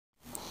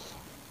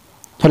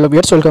Hello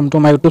viewers, welcome to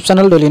my YouTube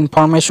channel Daily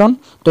Information.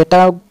 তো এটা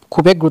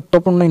খুবই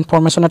গুৰুত্বপূৰ্ণ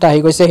ইনফৰমেশন এটা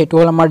আহি গৈছে হেতু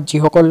হল আমাৰ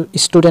যিসকল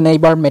ষ্টুডেন্ট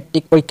এইবাৰ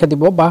মেট্ৰিক পৰীক্ষা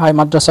দিব বা হাই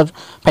মাদ্ৰাছাৰ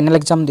ফাইনাল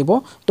এক্সাম দিব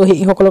তো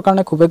এই সকলৰ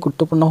কাৰণে খুবই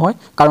গুৰুত্বপূৰ্ণ হয়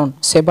কাৰণ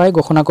সেবাই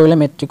ঘোষণা কৰিলে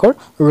মেট্ৰিকৰ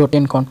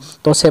ৰুটিনখন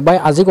তো সেবাই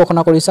আজি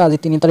ঘোষণা কৰিছে আজি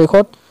 3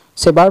 তাৰিখত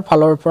সেবাৰ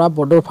ফালৰ পৰা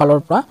বৰ্ডৰ ফালৰ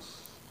পৰা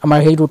আমাৰ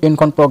এই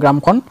ৰুটিনখন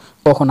প্ৰগ্ৰামখন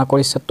ঘোষণা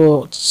কৰিছে তো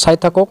চাই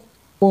থাকক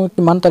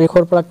কিমান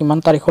তাৰিখৰ পৰা কিমান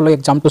তাৰিখলৈ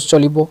এক্সামটো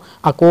চলিব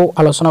আকৌ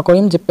আলোচনা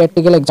কৰিম যে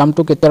প্ৰ্যাকটিক্যাল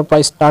এক্সামটো কেতিয়াৰ পৰা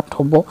ষ্টাৰ্ট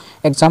হ'ব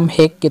এক্সাম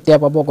হেক কেতিয়া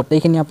পাব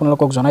গোটেইখিনি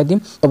আপোনালোকক জনাই দিম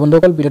তো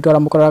বন্ধুসকল ভিডিওটো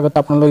আৰম্ভ কৰাৰ আগতে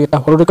আপোনালোক এটা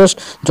সৰু ৰিকুৱেষ্ট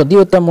যদি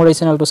এতিয়া মোৰ এই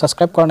চেনেলটো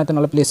সাবস্ক্ৰাইব কৰা নাই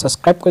তেনলে প্লিজ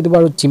সাবস্ক্ৰাইব কৰি দিব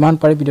আৰু যিমান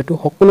পাৰে ভিডিওটো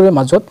সকলোৰে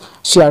মাজত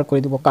শেয়াৰ কৰি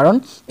দিব কাৰণ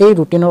এই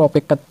ৰুটিনৰ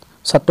অপেক্ষাত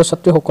ছাত্ৰ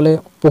ছাত্ৰীসকলে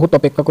বহুত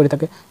অপেক্ষা কৰি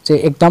থাকে যে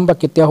এক্সাম বা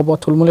কেতিয়া হ'ব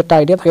থুলমূল এটা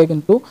আইডিয়া থাকে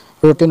কিন্তু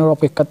ৰুটিনৰ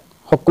অপেক্ষাত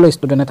সকলো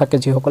ষ্টুডেন্টে থাকে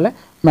যিসকলে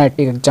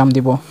মেট্ৰিক এক্সাম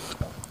দিব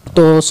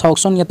তো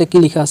সাউকশন ইয়াতে কি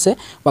লিখা আছে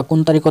বা কোন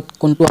তাৰিখত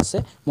কোনটো আছে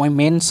মই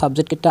মেইন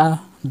সাবজেক্ট কেটা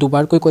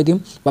দুবাৰকৈ কৈ দিম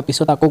বা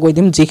পিছত আকৌ কৈ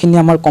দিম যিখিনি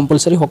আমাৰ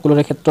কম্পালসৰি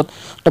সকলোৰে ক্ষেত্ৰত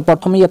তো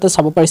প্ৰথমে ইয়াতে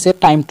চাব পাৰিছে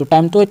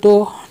টাইমটো এটো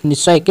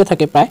নিশ্চয় একে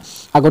থাকে প্ৰায়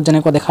আগত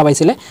যেনেকৈ দেখা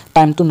পাইছিলে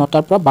টাইমটো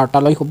 9টাৰ পৰা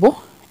 12টালৈ হ'ব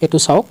এটো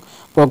চাওক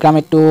প্ৰগ্ৰাম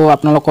এটো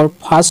আপোনালোকৰ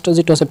ফাৰ্স্ট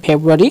যেটো আছে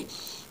ফেব্ৰুৱাৰী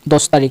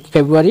 10 তাৰিখ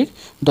ফেব্ৰুৱাৰী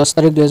 10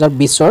 তাৰিখ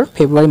 2020 ৰ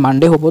ফেব্ৰুৱাৰী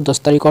মানডে হ'ব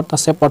 10 তাৰিখত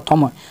আছে প্ৰথম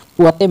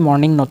পুৱাতে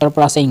মৰ্নিং 9টাৰ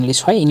পৰা আছে ইংলিশ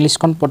হয়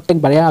ইংলিশখন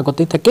প্ৰত্যেকবাৰে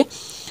আগতে থাকে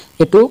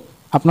এটো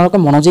আপোনালোকে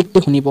মনোযোগ দি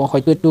শুনিব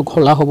হয়তো এটো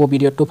ঘোলা হ'ব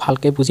ভিডিওটো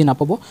ভালকে বুজি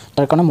নাপাব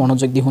তাৰ কাৰণে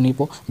মনোযোগ দি শুনিব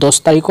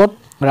 10 তাৰিখত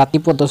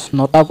ৰাতিপুৱা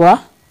 9টাৰ পৰা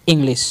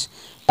ইংলিশ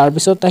তাৰ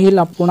পিছত আহিল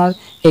আপোনাৰ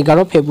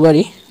 11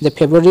 ফেব্ৰুৱাৰী যে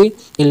ফেব্ৰুৱাৰী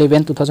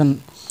 11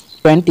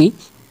 2020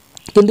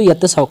 কিন্তু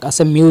ইয়াতে চাওক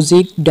আছে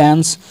মিউজিক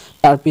ডান্স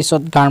তাৰ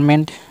পিছত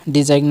গাৰ্মেন্ট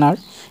ডিজাইনাৰ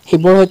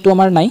হেবোৰ হয়তো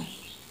আমাৰ নাই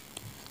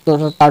তো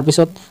তাৰ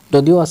পিছত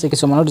যদিও আছে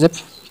কিছুমানৰ যে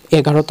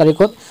 11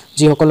 তাৰিখত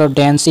যিসকলৰ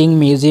ডান্সিং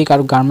মিউজিক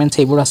আৰু গাৰ্মেন্টছ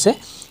হেবোৰ আছে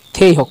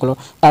থেই সকলো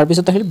তাৰ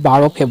পিছত আহিল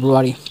 12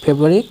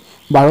 ফেব্ৰুৱাৰী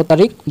 12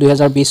 তাৰিখ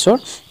 2020 ৰ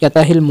ইয়াতে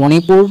আহিল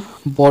মণিপুৰ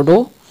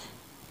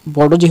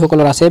বড়ো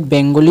যিসকলৰ আছে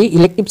বেংগলী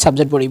ইলেক্টিভ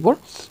সাবজেক্ট পৰিবৰ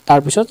তাৰ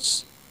পিছত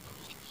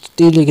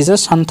লিখিছে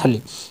সান্থালী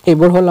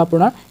এইবোৰ হল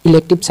আপোনাৰ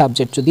ইলেক্টিভ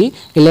সাবজেক্ট যদি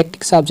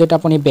ইলেক্টিভ সাবজেক্ট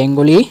আপুনি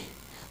বেংগলী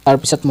তাৰ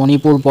পিছত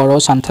মণিপুৰ বড়ো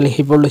সান্থালী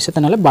হেবোৰ লৈছে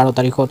তেনলে 12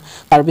 তাৰিখত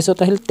তাৰ পিছত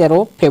আহিল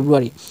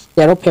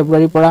 13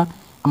 ফেব্ৰুৱাৰীৰ পৰা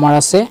আমাৰ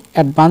আছে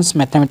এডভান্স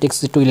ম্যাথমেটিক্স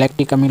যেটো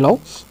ইলেক্টিভ আমি লও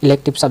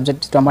ইলেক্টিভ সাবজেক্ট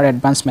যেটো আমাৰ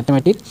এডভান্স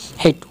ম্যাথমেটিক্স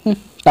হেতু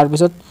তাৰ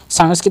পিছত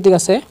সাংস্কৃতিক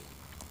আছে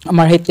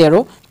আমাৰ হে 13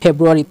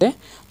 ফেব্ৰুৱাৰীতে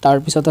তাৰ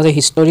পিছত আছে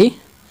হিষ্টৰী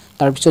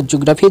তাৰ পিছত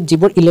জিওগ্ৰাফি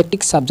যিবোৰ ইলেক্টিভ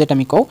সাবজেক্ট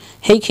আমি কও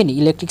হেইখিনি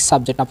ইলেক্টিভ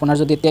সাবজেক্ট আপোনাৰ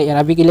যদি এতিয়া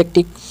এৰাবিক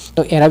ইলেক্টিভ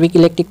তো এৰাবিক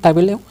ইলেক্টিভ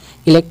থাকিলে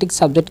ইলেক্টিভ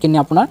সাবজেক্ট কিনি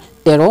আপোনাৰ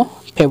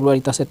 13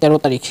 ফেব্ৰুৱাৰীত আছে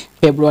 13 তাৰিখ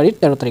ফেব্ৰুৱাৰীৰ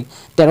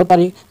 13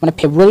 তাৰিখ মানে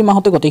ফেব্ৰুৱাৰী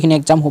মাহতে গটেখিনি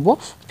এক্সাম হ'ব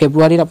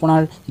ফেব্ৰুৱাৰীৰ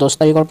আপোনাৰ 10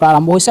 তাৰিখৰ পৰা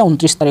আৰম্ভ হৈছে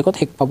 29 তাৰিখত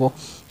শেষ পাব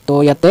তো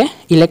ইয়াতে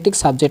ইলেক্টিভ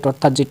সাবজেক্ট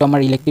অৰ্থাৎ যেটো আমাৰ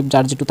ইলেক্টিভ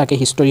যাৰ যেটো থাকে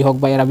হিষ্টৰী হক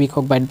বা এৰাবিক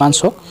হক বা এডভান্স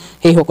হক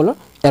এই সকলৰ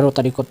 13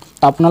 তাৰিখত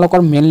তো আপোনালোকৰ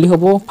মেইনলি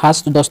হ'ব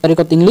ফাৰ্স্ট 10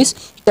 তাৰিখত ইংলিশ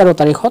 13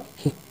 তাৰিখত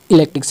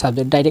ইলেক্টিভ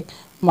সাবজেক্ট ডাইৰেক্ট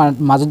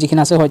মাজত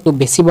যিখিনি আছে হয়তো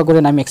বেছি বাগৰে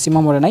নাই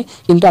ম্যাক্সিমামৰে নাই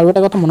কিন্তু আৰু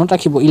এটা কথা মনত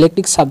ৰাখিব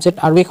ইলেক্টিভ সাবজেক্ট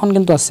আৰু এখন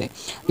কিন্তু আছে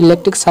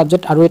ইলেক্টিভ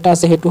সাবজেক্ট আৰু এটা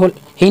আছে হেতু হল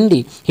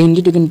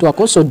হিন্দীটো কিন্তু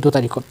আকৌ 14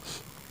 তাৰিখত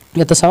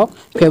ইয়াতে চাওক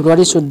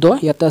ফেব্ৰুৱাৰী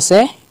 14 ইয়াতে আছে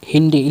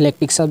হিন্দী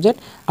ইলেক্টিভ সাবজেক্ট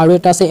আৰু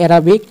এটা আছে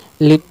এৰাবিক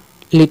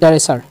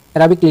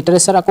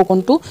লিটাৰেচাৰ আকৌ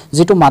কোনটো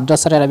যেটো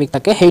মাদ্ৰাছাৰ এৰাবিক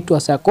থাকে হেইটো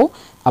আছে আকৌ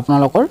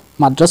আপোনালোকৰ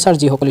মাদ্ৰাছাৰ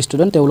যি সকল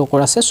ষ্টুডেন্ট তেওঁলোকৰ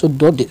আছে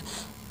 14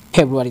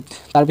 ফেব্ৰুৱাৰীত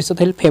তাৰ পিছত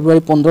হল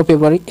ফেব্ৰুৱাৰী 15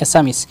 ফেব্ৰুৱাৰী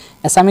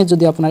এছামিজ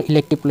যদি আপোনাৰ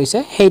ইলেক্টিভ লৈছে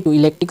হেইটো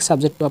ইলেক্টিভ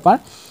সাবজেক্টটো আপোনাৰ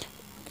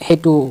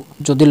হেইটো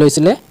যদি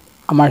লৈছিলে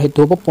আমাৰ হেতু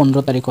হ'ব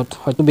 15 তাৰিখত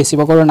হয়তো বেছি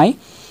বগৰ নাই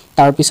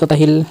তাৰ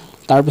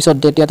পিছত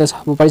ডেট ইয়াতে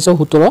চাব পাৰিছো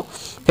 17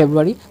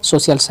 ফেব্ৰুৱাৰী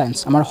সোশ্যাল সায়েন্স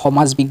আমাৰ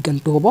সমাজ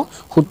বিজ্ঞানটো হ'ব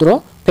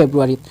 17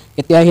 ফেব্ৰুৱাৰীত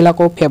এতিয়া আহিল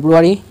আকৌ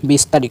ফেব্ৰুৱাৰী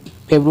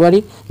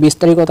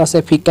 20 তাৰিখত আছে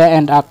ফিকা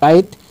এণ্ড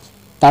আকাইড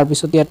তাৰ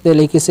পিছত ইয়াতে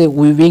লিখিছে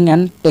উইভিং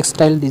এণ্ড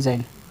টেক্সটাইল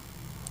ডিজাইন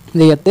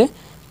ইয়াতে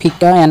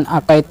ফিকা এণ্ড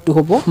আকাইডটো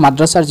হ'ব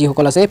মাদ্ৰাছাৰ যি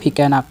সকল আছে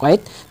ফিকা এণ্ড আকাইড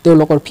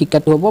তেওঁলোকৰ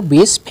ফিকাটো হ'ব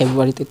 20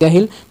 ফেব্ৰুৱাৰীত এতিয়া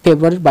আহিল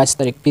ফেব্ৰুৱাৰীৰ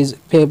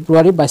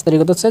 22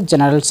 তাৰিখত আছে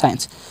জেনাৰেল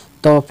সায়েন্স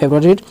তো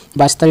ফেব্ৰুৱাৰীৰ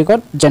 22 তাৰিখত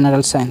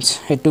জেনাৰেল সায়েন্স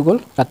হেতু গল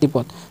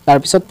ৰাতিপুৱা তাৰ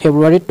পিছত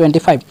ফেব্ৰুৱাৰী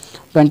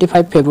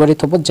 25 ফেব্ৰুৱাৰীত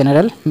হ'ব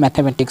জেনাৰেল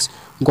ম্যাথমেটিক্স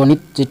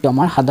গণিত যেটো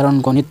আমাৰ সাধাৰণ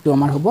গণিতটো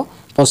আমাৰ হ'ব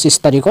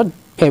 25 তাৰিখত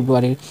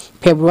ফেব্ৰুৱাৰীৰ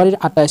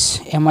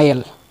 28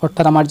 এমআইএল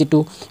অৰ্থাৎ আমাৰ যেটো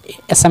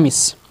এছামিজ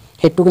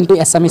হেতু কিন্তু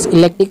এছামিজ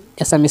ইলেক্টিভ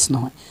এছামিজ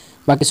নহয়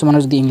বা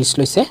কিছুমানৰ যদি ইংলিশ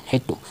লৈছে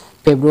হেতু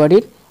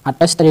ফেব্ৰুৱাৰীৰ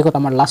 28 তাৰিখত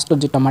আমাৰ লাষ্টত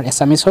যেটো আমাৰ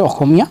এছামিজ হয়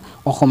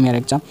অসমীয়াৰ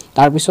এক্সাম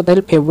তাৰ পিছত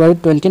আহিল ফেব্ৰুৱাৰী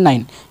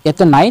 29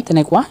 ইয়াতে নাই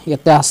তেনেকুৱা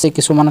ইয়াতে আছে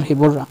কিছুমানৰ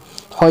হেবোৰ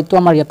হয়তো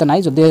আমাৰ ইয়াতে নাই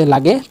যদি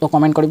লাগে তো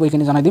কমেন্ট কৰিব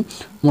এইখিনি জনাই দিম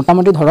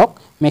মোটামুটি ধৰক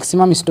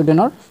ম্যাক্সিমাম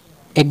ষ্টুডেন্টৰ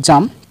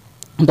এক্সাম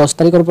 10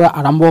 তাৰিখৰ পৰা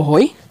আৰম্ভ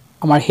হৈ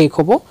আমাৰ শেষ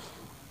হ'ব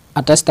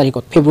 28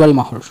 তাৰিখত ফেব্ৰুৱাৰী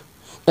মাহৰ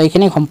তো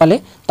এইখিনি গম পালে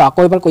তো আকৌ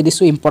এবাৰ কৈ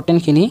দিছো ইম্পৰ্টেন্ট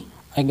খিনি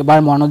একবাৰ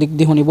মনোযোগ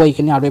দি শুনিব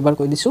এইখিনি আৰু এবাৰ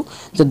কৈ দিছো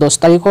যে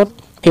 10 তাৰিখত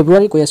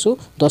ফেব্ৰুৱাৰী কৈ আছো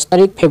 10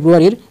 তাৰিখ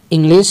ফেব্ৰুৱাৰীৰ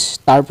ইংলিশ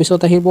তাৰ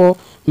পিছত আহিব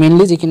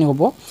মেইনলি যিখিনি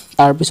হ'ব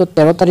তাৰ পিছত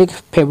 13 তাৰিখ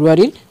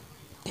ফেব্ৰুৱাৰীৰ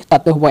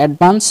তাতে হ'ব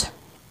এডভান্স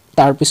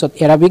তাৰ পিছত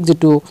এৰাবিক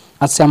যেটো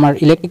আছে আমাৰ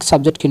ইলেক্টিভ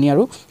সাবজেক্টখিনি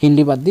আৰু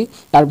হিন্দী বাদ দি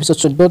তাৰ পিছত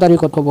 14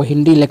 তাৰিখত হ'ব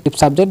হিন্দী ইলেক্টিভ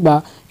সাবজেক্ট বা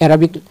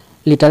এৰাবিক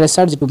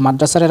লিটাৰেচাৰ যেটো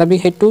মাদ্ৰাছাৰ এৰাবিক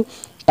হেতু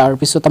তাৰ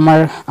পিছত আমাৰ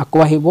আকৌ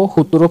আহিব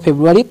 17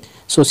 ফেব্ৰুৱাৰীত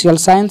সোশ্যাল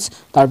সায়েন্স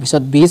তাৰ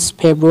পিছত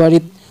 20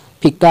 ফেব্ৰুৱাৰীত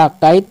ফিকা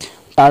আকাইত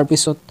তাৰ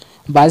পিছত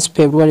 22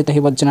 ফেব্ৰুৱাৰীত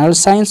আহিব জেনাৰেল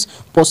সায়েন্স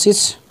 25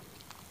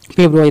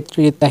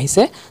 ফেব্ৰুৱাৰীত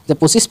আহিছে যে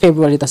 25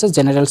 ফেব্ৰুৱাৰীত আছে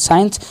জেনাৰেল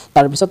সায়েন্স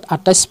তাৰ পিছত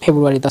 28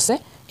 ফেব্ৰুৱাৰীত আছে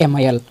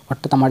MIL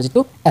অৰ্থাৎ আমাৰ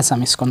যেটো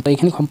এছামিছ কন্ত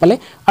এইখিনি সম্পালে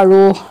আৰু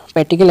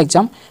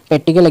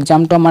প্ৰ্যাকটিক্যাল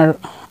এক্সামটো আমাৰ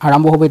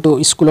আৰম্ভ হ'ব এটো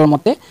স্কুলৰ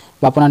মতে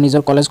বা আপোনাৰ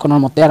নিজৰ কলেজখনৰ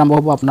মতে আৰম্ভ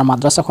হ'ব আপোনাৰ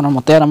মাদ্ৰাছাখনৰ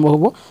মতে আৰম্ভ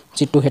হ'ব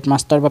যেটো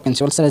হেডমাস্টাৰ বা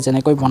প্ৰিন্সিপাল ছাৰে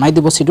যেনেকৈ বনাই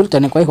দিব শিডিউল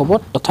তেনেকৈ হ'ব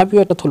তথাপিও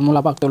এটা থুলমূল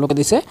আভাস তেওঁলোকে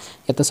দিছে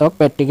এটা সব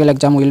প্ৰ্যাকটিক্যাল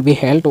exam will be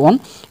held on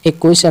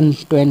 21 and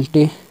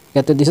 20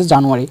 ইয়াতে দিছে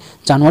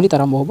জানুৱাৰীত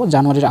আৰম্ভ হ'ব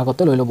জানুৱাৰীৰ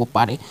আগতে লৈ ল'ব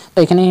পাৰে তো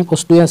এখানে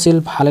বস্তুই আছিল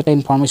ভাল এটা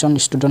ইনফৰমেশন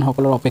ষ্টুডেন্ট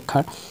সকলৰ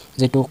অপেক্ষাৰ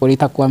যেটো কৰি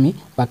থাকো আমি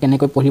বা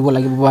কেনেকৈ পঢ়িব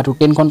লাগিব বা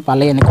ৰুটিনখন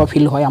পালে এনেকুৱা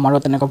ফিল হয় আমাৰো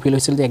তেনেকুৱা ফিল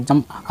হৈছিল যে এক্সাম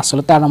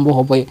আসলতে আৰম্ভ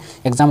হ'বই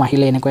এক্সাম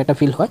আহিলে এনেকুৱা এটা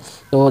ফিল হয়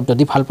তো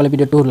যদি ভাল পালে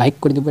ভিডিওটো লাইক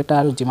কৰি দিব এটা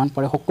আৰু যিমান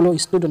পাৰে সকলো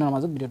ষ্টুডেন্টৰ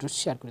মাজত ভিডিওটো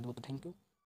শেয়াৰ কৰি দিব থ্যাংক ইউ